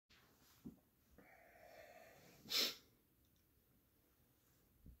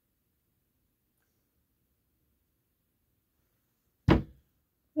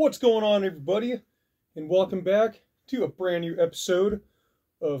What's going on, everybody? And welcome back to a brand new episode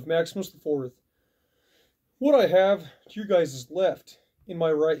of Maximus the Fourth. What I have to your guys' left in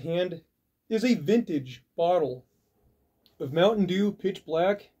my right hand is a vintage bottle of Mountain Dew Pitch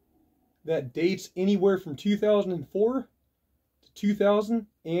Black that dates anywhere from 2004 to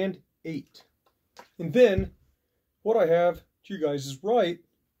 2008. And then what I have to your guys' right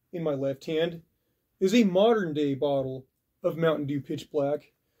in my left hand is a modern day bottle of Mountain Dew Pitch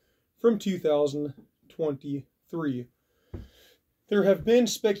Black from 2023. There have been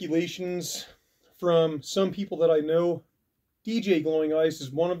speculations from some people that I know, DJ Glowing Ice is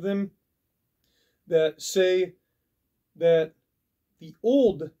one of them, that say that the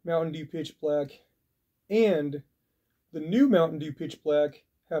old Mountain Dew Pitch Black and the new Mountain Dew Pitch Black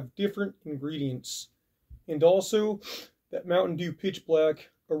have different ingredients, and also that Mountain Dew Pitch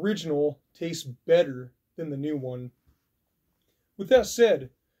Black original tastes better than the new one. With that said,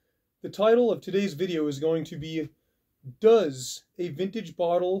 the title of today's video is going to be, does a vintage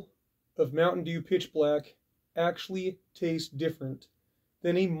bottle of Mountain Dew Pitch Black actually taste different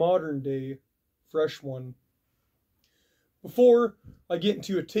than a modern day fresh one? Before I get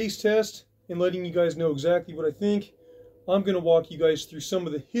into a taste test and letting you guys know exactly what I think, I'm going to walk you guys through some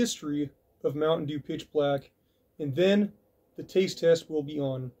of the history of Mountain Dew Pitch Black, and then the taste test will be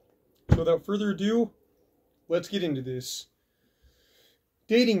on. So without further ado, let's get into this.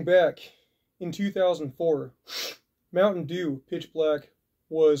 Dating back in 2004, Mountain Dew Pitch Black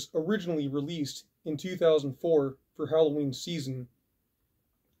was originally released in 2004 for Halloween season.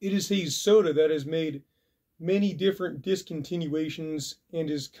 It is a soda that has made many different discontinuations and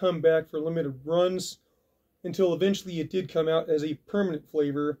has come back for limited runs until eventually it did come out as a permanent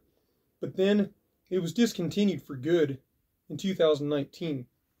flavor, but then it was discontinued for good in 2019.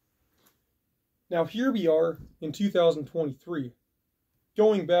 Now here we are in 2023.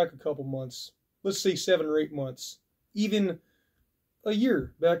 Going back a couple months, let's say 7 or 8 months, even a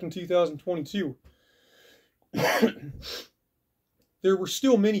year back in 2022, there were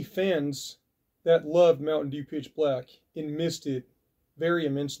still many fans that loved Mountain Dew Pitch Black and missed it very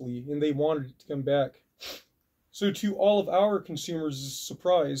immensely, and they wanted it to come back. So to all of our consumers'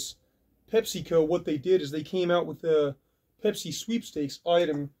 surprise, PepsiCo, what they did is they came out with a Pepsi sweepstakes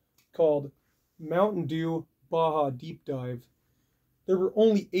item called Mountain Dew Baja Deep Dive. There were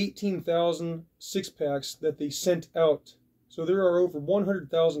only 18,000 six-packs that they sent out. So there are over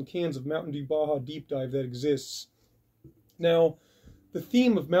 100,000 cans of Mountain Dew Baja Deep Dive that exists. Now, the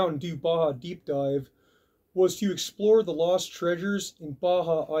theme of Mountain Dew Baja Deep Dive was to explore the lost treasures in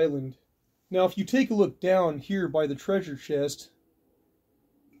Baja Island. Now, if you take a look down here by the treasure chest,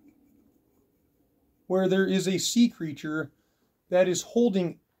 where there is a sea creature that is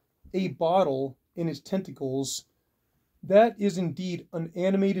holding a bottle in its tentacles, that is indeed an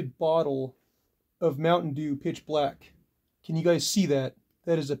animated bottle of Mountain Dew Pitch Black. Can you guys see that?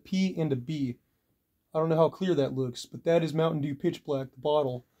 That is a P and a B. I don't know how clear that looks, but that is Mountain Dew Pitch Black, the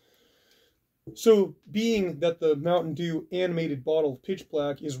bottle. So, being that the Mountain Dew animated bottle of Pitch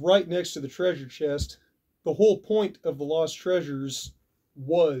Black is right next to the treasure chest, the whole point of the lost treasures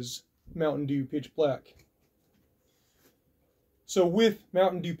was Mountain Dew Pitch Black. So with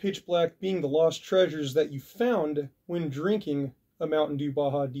Mountain Dew Pitch Black being the lost treasures that you found when drinking a Mountain Dew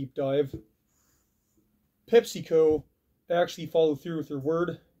Baja Deep Dive, PepsiCo actually followed through with their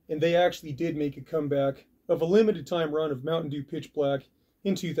word, and they actually did make a comeback of a limited time run of Mountain Dew Pitch Black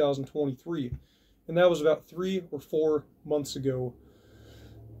in 2023. And that was about 3 or 4 months ago.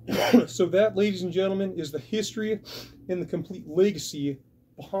 So that, ladies and gentlemen, is the history and the complete legacy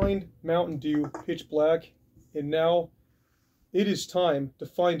behind Mountain Dew Pitch Black. And now it is time to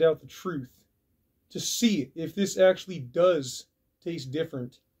find out the truth, to see if this actually does taste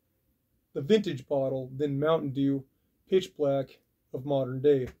different, the vintage bottle, than Mountain Dew Pitch Black of modern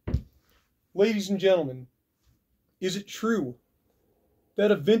day. Ladies and gentlemen, is it true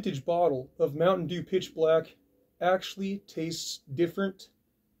that a vintage bottle of Mountain Dew Pitch Black actually tastes different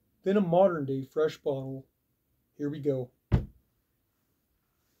than a modern day fresh bottle? Here we go.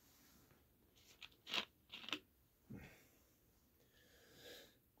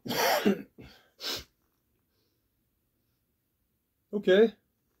 Okay,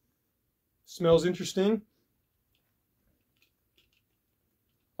 smells interesting.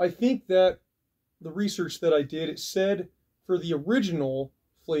 I think that the research that I did, it said for the original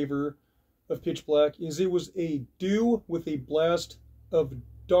flavor of Pitch Black is it was a dew with a blast of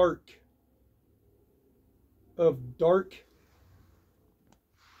dark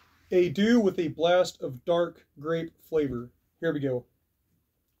a dew with a blast of dark grape flavor. Here we go.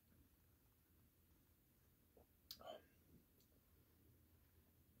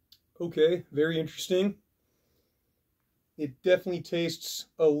 Okay, very interesting. It definitely tastes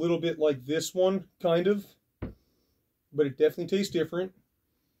a little bit like this one, kind of, but it definitely tastes different.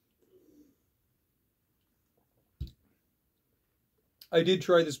 I did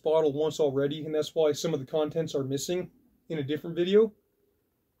try this bottle once already, and that's why some of the contents are missing in a different video.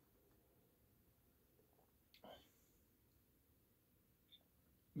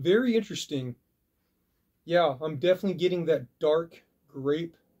 Very interesting. Yeah, I'm definitely getting that dark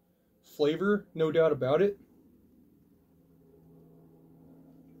grape flavor, no doubt about it.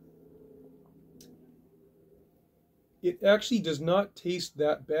 It actually does not taste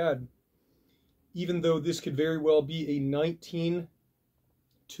that bad, even though this could very well be a 19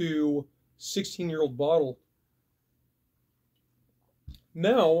 to 16-year-old bottle.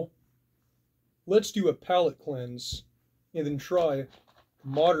 Now, let's do a palate cleanse and then try a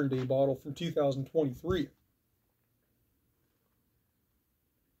modern day bottle from 2023.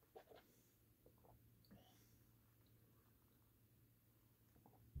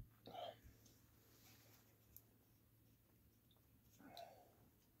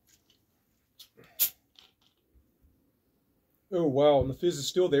 Oh, wow, and the fizz is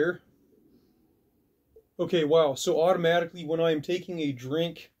still there. Okay, wow, so automatically when I'm taking a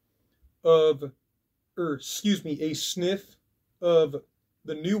drink of, or excuse me, a sniff of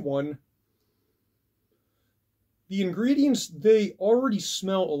the new one, the ingredients, they already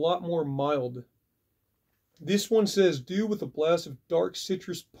smell a lot more mild. This one says, do with a blast of dark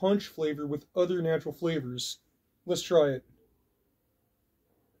citrus punch flavor with other natural flavors. Let's try it.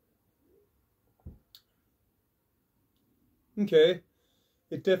 Okay,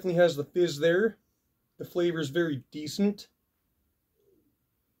 it definitely has the fizz there. The flavor is very decent.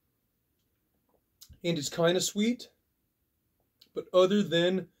 And it's kind of sweet. But other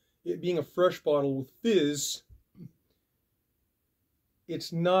than it being a fresh bottle with fizz,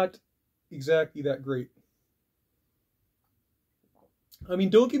 it's not exactly that great. I mean,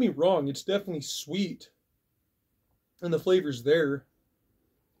 don't get me wrong, it's definitely sweet. And the flavor's there.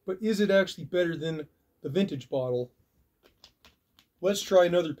 But is it actually better than the vintage bottle? Let's try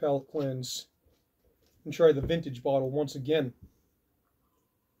another palate cleanse and try the vintage bottle once again.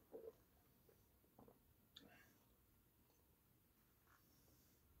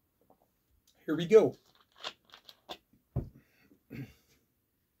 Here we go.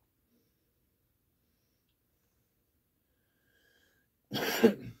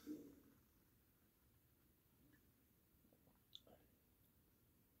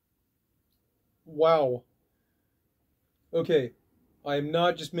 Wow. Okay, I am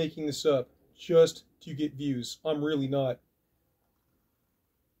not just making this up just to get views. I'm really not.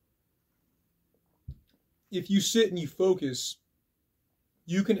 If you sit and you focus,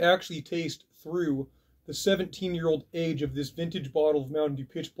 you can actually taste through the 17-year-old age of this vintage bottle of Mountain Dew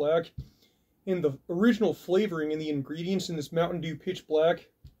Pitch Black, and the original flavoring and the ingredients in this Mountain Dew Pitch Black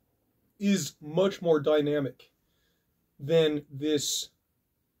is much more dynamic than this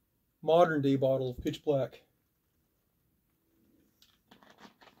modern day bottle of Pitch Black.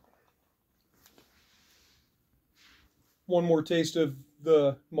 One more taste of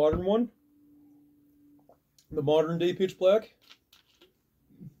the modern one, the modern day Pitch Black.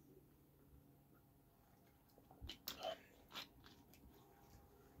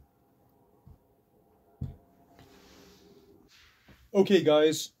 Okay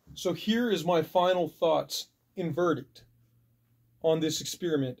guys, so here is my final thoughts and verdict on this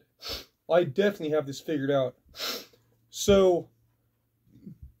experiment. I definitely have this figured out. So,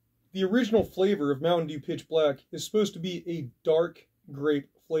 the original flavor of Mountain Dew Pitch Black is supposed to be a dark grape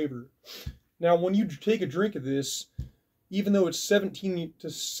flavor. Now, when you take a drink of this, even though it's 17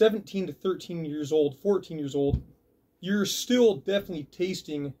 to 13 years old, 14 years old, you're still definitely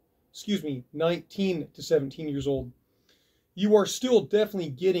tasting, 19 to 17 years old. You are still definitely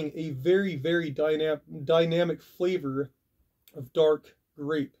getting a very, very dynamic flavor of dark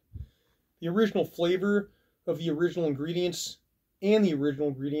grape. The original flavor of the original ingredients and the original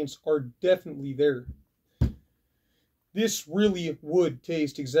ingredients are definitely there. This really would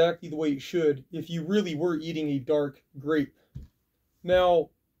taste exactly the way it should if you really were eating a dark grape. Now,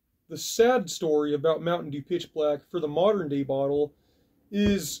 the sad story about Mountain Dew Pitch Black for the modern day bottle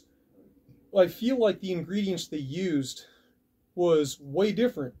is I feel like the ingredients they used was way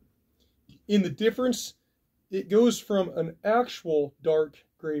different. In the difference, it goes from an actual dark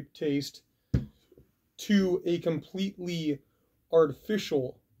grape taste to a completely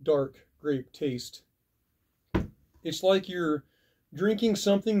artificial dark grape taste. It's like you're drinking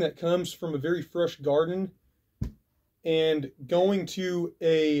something that comes from a very fresh garden and going to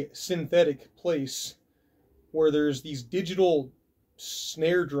a synthetic place where there's these digital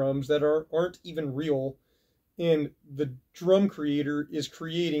snare drums that aren't even real, and the drum creator is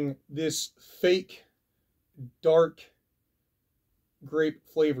creating this fake dark grape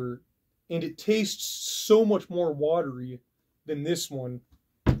flavor, and it tastes so much more watery than this one.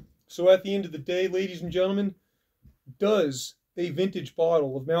 So at the end of the day, ladies and gentlemen, does a vintage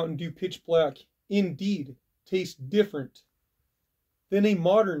bottle of Mountain Dew Pitch Black indeed taste different than a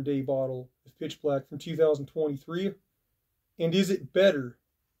modern day bottle of Pitch Black from 2023? And is it better?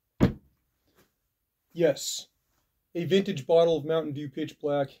 Yes, a vintage bottle of Mountain Dew Pitch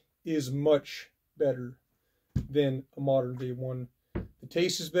Black is much better than a modern day one. The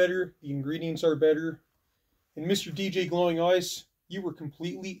taste is better, the ingredients are better, and Mr. DJ Glowing Ice, you were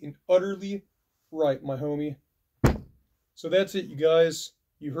completely and utterly right, my homie. So that's it, you guys.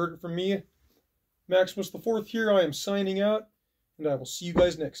 You heard it from me. Maximus the Fourth here. I am signing out, and I will see you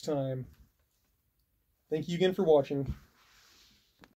guys next time. Thank you again for watching.